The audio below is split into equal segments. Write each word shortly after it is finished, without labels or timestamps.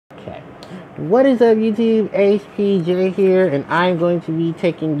What is up, YouTube? HPJ here, and I'm going to be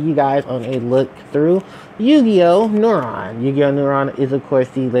taking you guys on a look through Yu-Gi-Oh! Neuron. Yu-Gi-Oh! Neuron is, of course,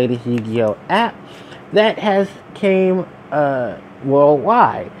 the latest Yu-Gi-Oh! App that has came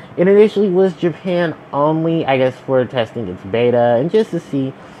worldwide. It initially was Japan only, I guess, for testing its beta and just to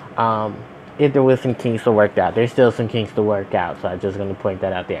see if there was some kinks to work out. There's still some kinks to work out, so I'm just going to point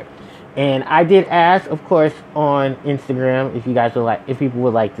that out there. And I did ask, of course, on Instagram if you guys would like, if people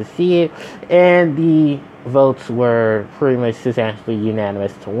would like to see it, and the votes were pretty much substantially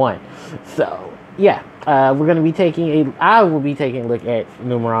unanimous to 1. So yeah, we're gonna be I will be taking a look at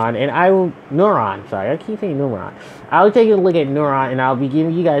Neuron, and Neuron. Sorry, I keep saying Neuron. I will take a look at Neuron, and I'll be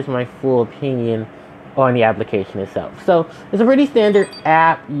giving you guys my full opinion on the application itself. So it's a pretty standard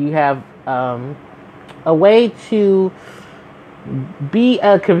app. You have a way to be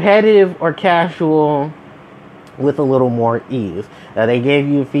a competitive or casual with a little more ease. They gave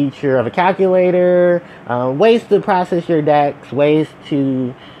you a feature of a calculator, ways to process your decks, ways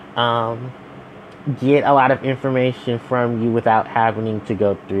to get a lot of information from you without having to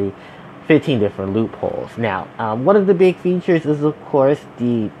go through 15 different loopholes. Now, one of the big features is, of course,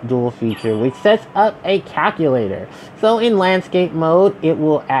 the dual feature, which sets up a calculator. So in landscape mode, it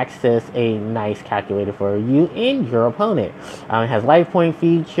will access a nice calculator for you and your opponent. It has life point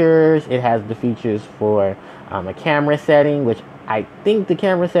features. It has the features for a camera setting, which I think the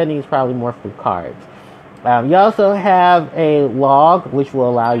camera setting is probably more for cards. You also have a log, which will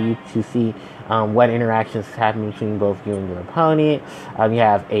allow you to see what interactions happen between both you and your opponent. You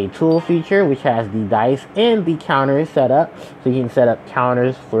have a tool feature, which has the dice and the counters set up. So you can set up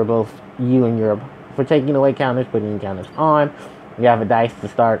counters for both you and for taking away counters, putting counters on. You have a dice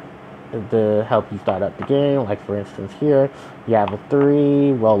to help you start up the game. Like, for instance, here, you have a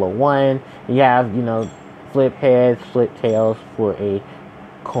 3, roll a 1. You have, flip heads, flip tails for a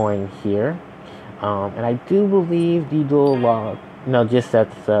coin here. And I do believe the dual log, just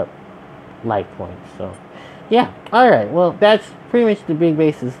sets up life points. So, yeah. Alright, well, that's pretty much the big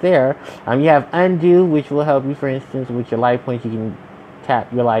basis there. You have undo, which will help you, for instance, with your life points. You can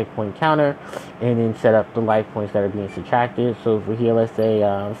tap your life point counter and then set up the life points that are being subtracted. So, for here, let's say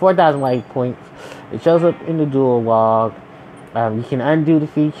 4,000 life points. It shows up in the dual log. You can undo the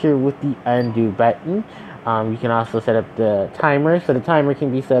feature with the undo button. You can also set up the timer. So, the timer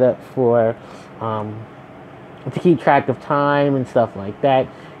can be set up for to keep track of time and stuff like that.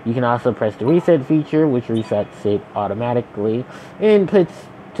 You can also press the reset feature, which resets it automatically and puts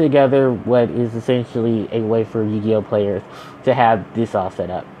together what is essentially a way for Yu-Gi-Oh! Players to have this all set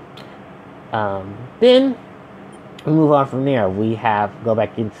up. Then we move on from there. We go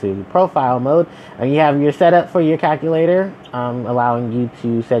back into profile mode, and you have your setup for your calculator, allowing you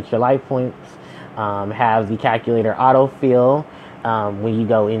to set your life points, have the calculator autofill when you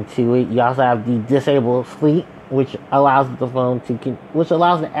go into it. You also have the disable sleep, which allows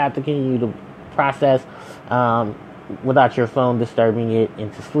the app to continue to process without your phone disturbing it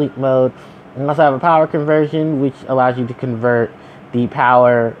into sleep mode. You also have a power conversion, which allows you to convert the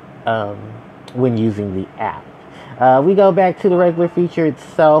power when using the app. We go back to the regular feature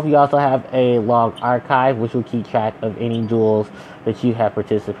itself. You also have a log archive, which will keep track of any duels that you have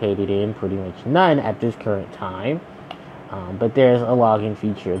participated in. Pretty much none at this current time. But there's a login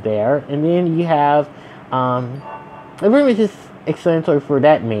feature there. And then you have it pretty much is explanatory for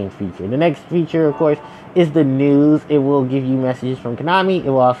that main feature. The next feature, of course, is the news. It will give you messages from Konami. It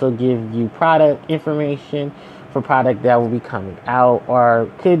will also give you product information for product that will be coming out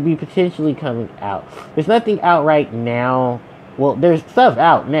or could be potentially coming out. There's nothing out right now. Well, there's stuff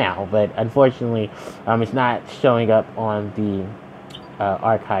out now, but unfortunately, it's not showing up on the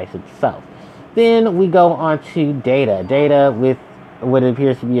archives itself. Then we go on to data. Data with what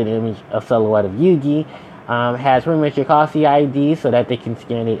appears to be an image of silhouette of Yugi. Has pretty much your Kasi ID so that they can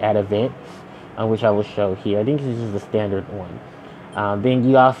scan it at events, which I will show here. I think this is the standard one. Then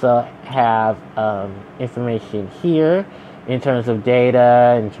you also have information here in terms of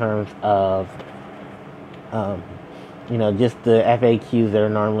data, in terms of just the FAQs that are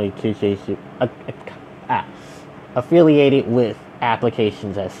normally affiliated with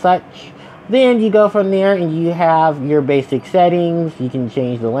applications as such. Then you go from there and you have your basic settings. You can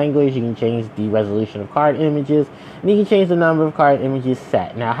change the language, you can change the resolution of card images, and you can change the number of card images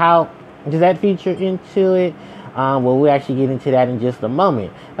set. Now, how does that feature into it? Well, we'll actually get into that in just a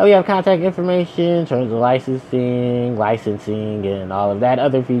moment. Now, we have contact information in terms of licensing, and all of that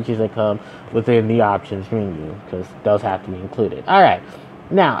other features that come within the options menu, because those have to be included. Alright,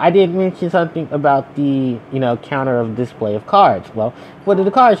 now, I did mention something about the, counter of display of cards. Well, what do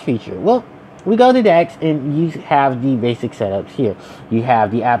the cards feature? Well, we go to decks, and you have the basic setups here. You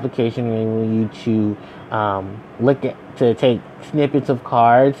have the application enabling you to take snippets of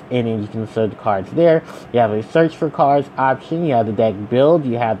cards, and then you can insert the cards there. You have a search for cards option. You have the deck build.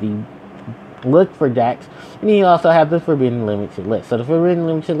 You have the look for decks, and then you also have the forbidden limited list. So the forbidden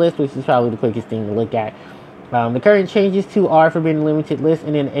limited list, which is probably the quickest thing to look at. The current changes to our forbidden limited list,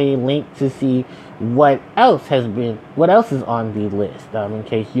 and then a link to see what else is on the list, in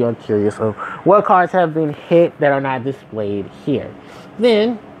case you're curious of what cards have been hit that are not displayed here.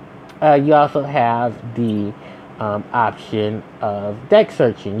 Then you also have the option of deck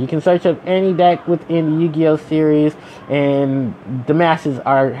searching. You can search up any deck within the Yu-Gi-Oh series, and the masses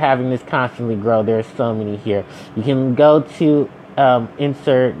are having this constantly grow. There's so many here. You can go to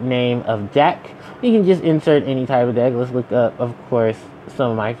insert name of deck. You can just insert any type of deck. Let's look up, of course,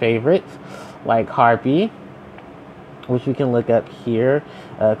 some of my favorites, like Harpie, which we can look up here.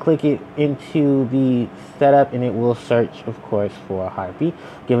 Click it into the setup, and it will search, of course, for Harpie.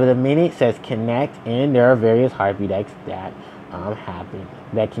 Give it a minute. It says connect, and there are various Harpie decks that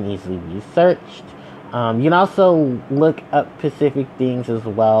that can easily be searched. You can also look up specific things as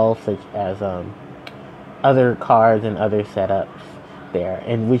well, such as other cards and other setups there,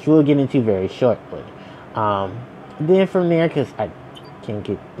 and which we'll get into very shortly. Then from there, because I can't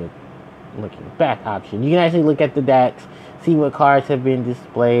get the looking back option, you can actually look at the decks, see what cards have been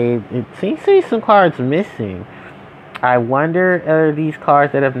displayed. It seems to be some cards missing. I wonder, are these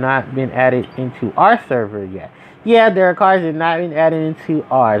cards that have not been added into our server yet? Yeah, there are cards that have not been added into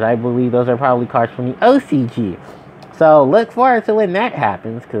ours. I believe those are probably cards from the OCG. So look forward to when that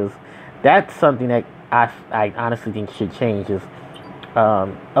happens, because that's something that I honestly think should change, is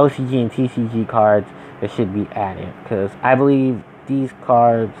OCG and TCG cards that should be added, because I believe these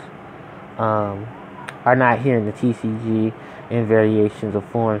cards are not here in the TCG in variations of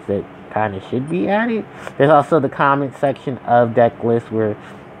forms that kind of should be added. There's also the comment section of deck lists, where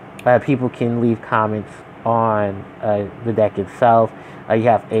people can leave comments on the deck itself. You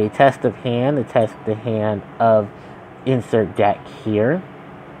have a test of hand, the test the hand of insert deck here,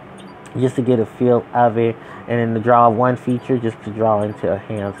 just to get a feel of it, and then the draw one feature, just to draw into a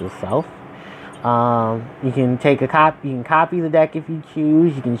hands itself. You can take a copy. You can copy the deck if you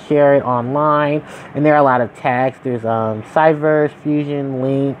choose. You can share it online, and there are a lot of tags. There's Cyverse, Fusion,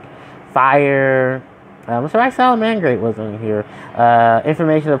 Link, Fire. I'm sorry, Salamangreat wasn't here.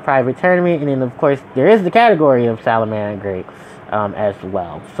 Information of private tournament, and then of course there is the category of Salamangreat as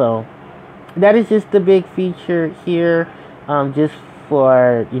well. So that is just the big feature here, just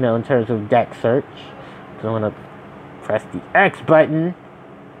for, in terms of deck search. So I'm gonna press the X button.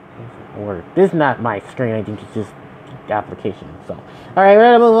 Or this is not my screen. I think it's just the application. So, all right, we're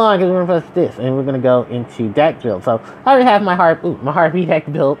gonna move on, because we're gonna press this, and we're gonna go into deck build. So I already have my Harpie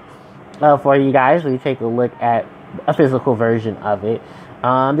deck built for you guys. So you take a look at a physical version of it.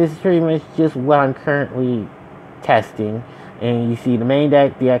 This is pretty much just what I'm currently testing, and you see the main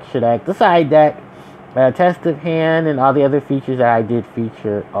deck, the extra deck, the side deck, test of hand, and all the other features that I did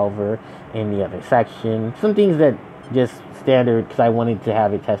feature over in the other section. Some things that just standard, because I wanted to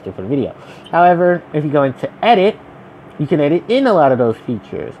have it tested for the video. However, if you go into edit, you can edit in a lot of those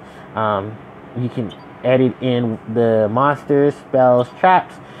features. You can edit in the monsters, spells,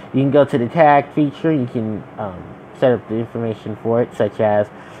 traps. You can go to the tag feature. You can set up the information for it, such as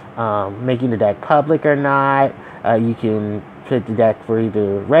making the deck public or not. You can put the deck for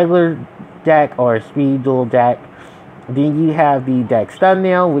either regular deck or speed dual deck. Then you have the deck's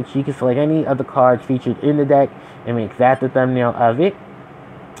thumbnail, which you can select any of the cards featured in the deck and make that the thumbnail of it.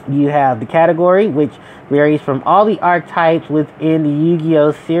 You have the category, which varies from all the archetypes within the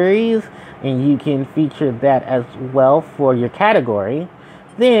Yu-Gi-Oh series, and you can feature that as well for your category.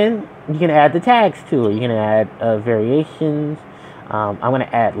 Then you can add the tags to it. You can add variations. I'm going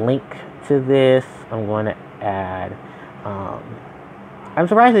to add link to this. I'm going to add I'm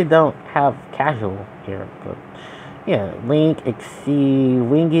surprised they don't have casual here, but yeah, link, exceed,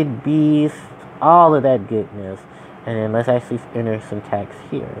 winged beast, all of that goodness. And then let's actually enter some text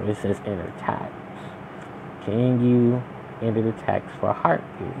here. It says enter tags. Can you enter the text for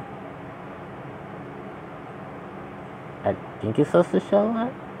Harpie? I think it's supposed to show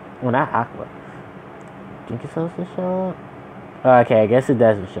up. Well, not Aqua. I think it's supposed to show up. Okay, I guess it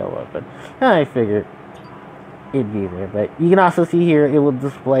doesn't show up, but I figured it'd be there. But you can also see here, it will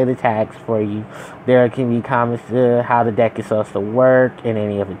display the tags for you. There can be comments to how the deck is supposed to work and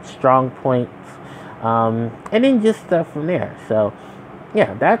any of its strong points. And then just stuff from there. So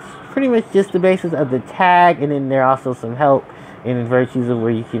yeah, that's pretty much just the basis of the tag. And then there are also some help in virtues of where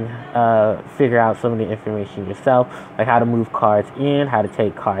you can figure out some of the information yourself, like how to move cards in, how to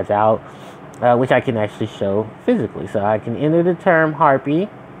take cards out, which I can actually show physically. So I can enter the term Harpie,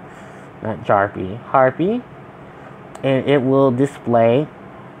 not Jarpie, Harpie, and it will display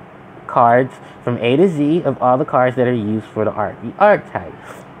cards from A to Z of all the cards that are used for the Harpie archetype.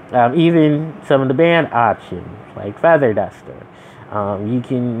 Even some of the banned options, like Feather Duster. You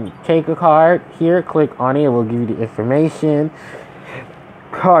can take a card here, click on it, it will give you the information.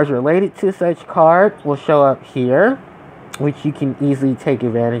 Cards related to such card will show up here, which you can easily take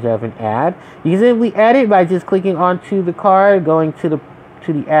advantage of and add. You can simply add it by just clicking onto the card, going to the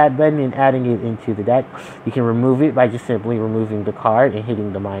add button and adding it into the deck. You can remove it by just simply removing the card and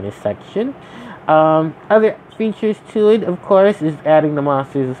hitting the minus section. Other features to it, of course, is adding the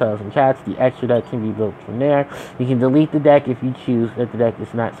monsters, the cells, and chats. The extra deck can be built from there. You can delete the deck if you choose that the deck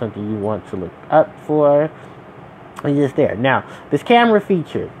is not something you want to look up for. It's just there. Now, this camera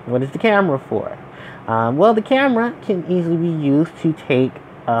feature, what is the camera for? Well, the camera can easily be used to take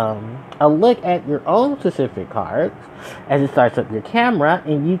a look at your own specific cards as it starts up your camera,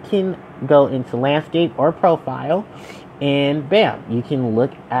 and you can go into landscape or profile, and bam, you can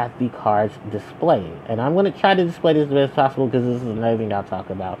look at the cards displayed. And I'm going to try to display this as best as possible because this is another thing I'll talk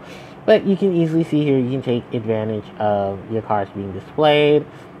about. But you can easily see here, you can take advantage of your cards being displayed.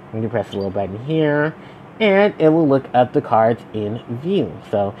 You can press a little button here, and it will look up the cards in view.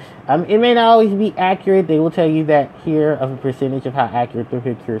 So it may not always be accurate. They will tell you that here of a percentage of how accurate the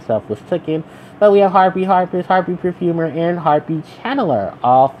picture itself was taken. But we have Harpie, Harpist, Harpie Perfumer, and Harpie Channeler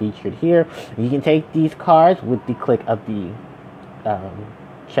all featured here. You can take these cards with the click of the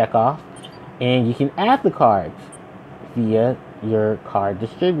check off, and you can add the cards via your card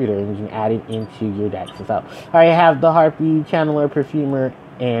distributor, and you can add it into your decks. So I have the Harpie Channeler, Perfumer,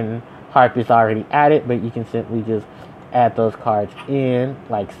 and Harpist already added, but you can simply just add those cards in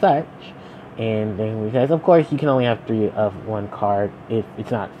like such. And then we says, of course, you can only have 3 of one card if it's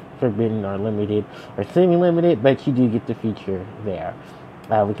not forbidden or limited or semi-limited, but you do get the feature there.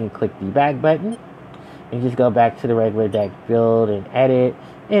 We can click the back button and just go back to the regular deck build and edit,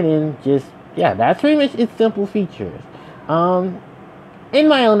 and then just, yeah, that's pretty much its simple features. In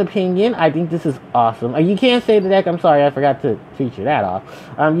my own opinion, I think this is awesome. You can't save the deck. I'm sorry, I forgot to feature that off.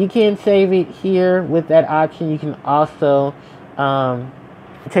 You can save it here with that option. You can also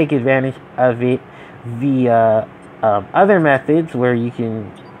take advantage of it via other methods where you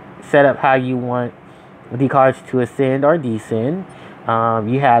can set up how you want the cards to ascend or descend.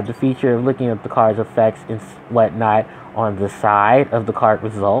 You have the feature of looking at the card's effects and whatnot on the side of the card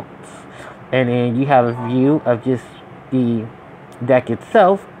results. And then you have a view of just the deck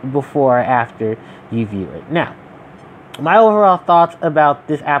itself before or after you view it. Now, my overall thoughts about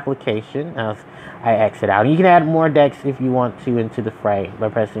this application as I exit out. You can add more decks if you want to into the fray by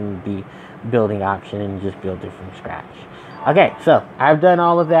pressing the building option and just build it from scratch. Okay, so I've done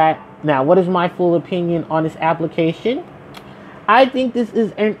all of that. Now, what is my full opinion on this application? I think this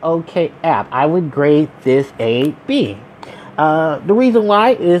is an okay app. I would grade this a B. The reason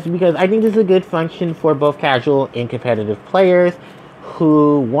why is because I think this is a good function for both casual and competitive players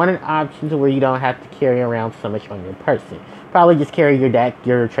who want an option to where you don't have to carry around so much on your person. Probably just carry your deck,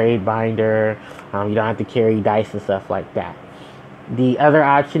 your trade binder. You don't have to carry dice and stuff like that. The other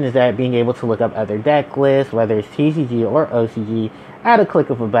option is that being able to look up other deck lists, whether it's TCG or OCG, at a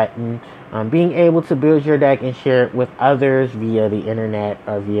click of a button. Being able to build your deck and share it with others via the internet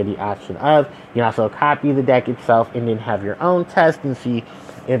or via the option of. You can also copy the deck itself and then have your own test and see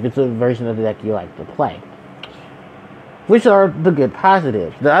if it's a version of the deck you like to play. Which are the good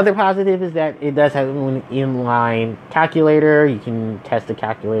positives. The other positive is that it does have an inline calculator. You can test the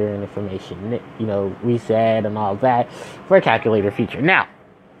calculator and information, reset and all that for a calculator feature. Now,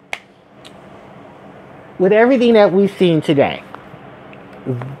 with everything that we've seen today,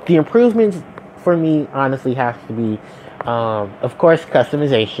 the improvements for me honestly have to be, of course,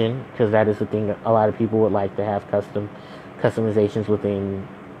 customization, because that is the thing that a lot of people would like to have customizations within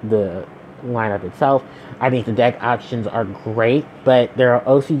the lineup itself. I think the deck options are great, but there are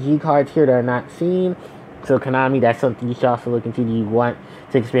OCG cards here that are not seen. So Konami, that's something you should also look into. Do you want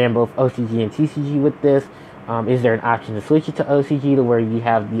to expand both OCG and TCG with this? Is there an option to switch it to OCG to where you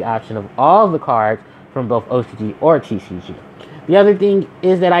have the option of all the cards from both OCG or TCG? The other thing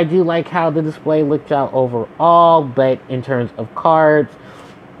is that I do like how the display looks out overall, but in terms of cards,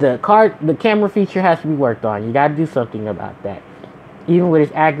 the camera feature has to be worked on. You got to do something about that. Even with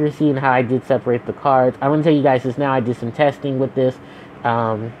its accuracy and how I did separate the cards. I'm going to tell you guys this now. I did some testing with this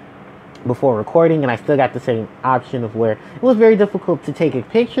before recording, and I still got the same option of where it was very difficult to take a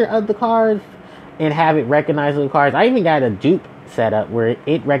picture of the cards and have it recognize the cards. I even got a dupe setup where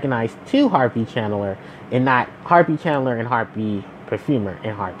it recognized 2 Harpie Channeler and not Harpie Channeler and Harpie Perfumer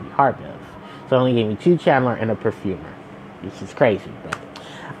and Harpie Harpist. So it only gave me 2 Chandler and a Perfumer, which is crazy.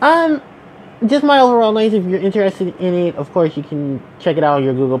 But just my overall names. If you're interested in it, of course you can check it out on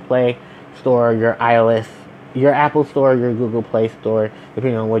your Google Play Store, your iOS, your Apple Store, your Google Play Store,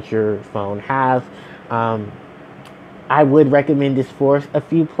 depending on what your phone has. I would recommend this for a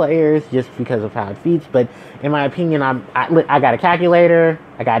few players just because of how it feels. But in my opinion, I got a calculator,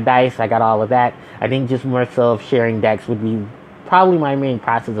 I got dice, I got all of that. I think just more so of sharing decks would be probably my main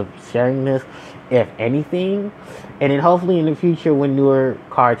process of sharing this, if anything. And then hopefully in the future when newer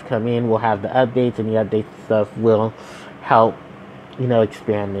cards come in, we'll have the updates, and the update stuff will help,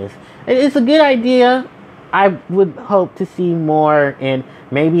 expand this. It's a good idea. I would hope to see more, and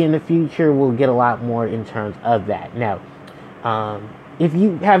maybe in the future we'll get a lot more in terms of that. Now, if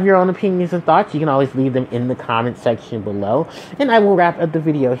you have your own opinions and thoughts, you can always leave them in the comment section below, and I will wrap up the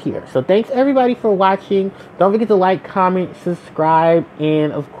video here. So thanks everybody for watching. Don't forget to like, comment, subscribe,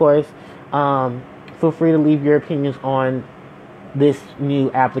 and of course, feel free to leave your opinions on this new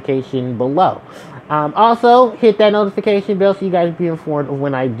application below. Also, hit that notification bell so you guys be informed of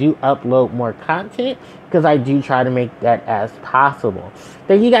when I do upload more content, because I do try to make that as possible.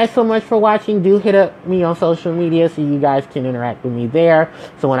 Thank you guys so much for watching. Do hit up me on social media so you guys can interact with me there.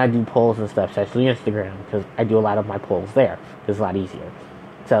 So when I do polls and stuff, especially Instagram, because I do a lot of my polls there. It's a lot easier.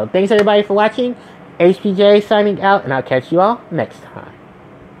 So thanks everybody for watching. HPJ signing out, and I'll catch you all next time.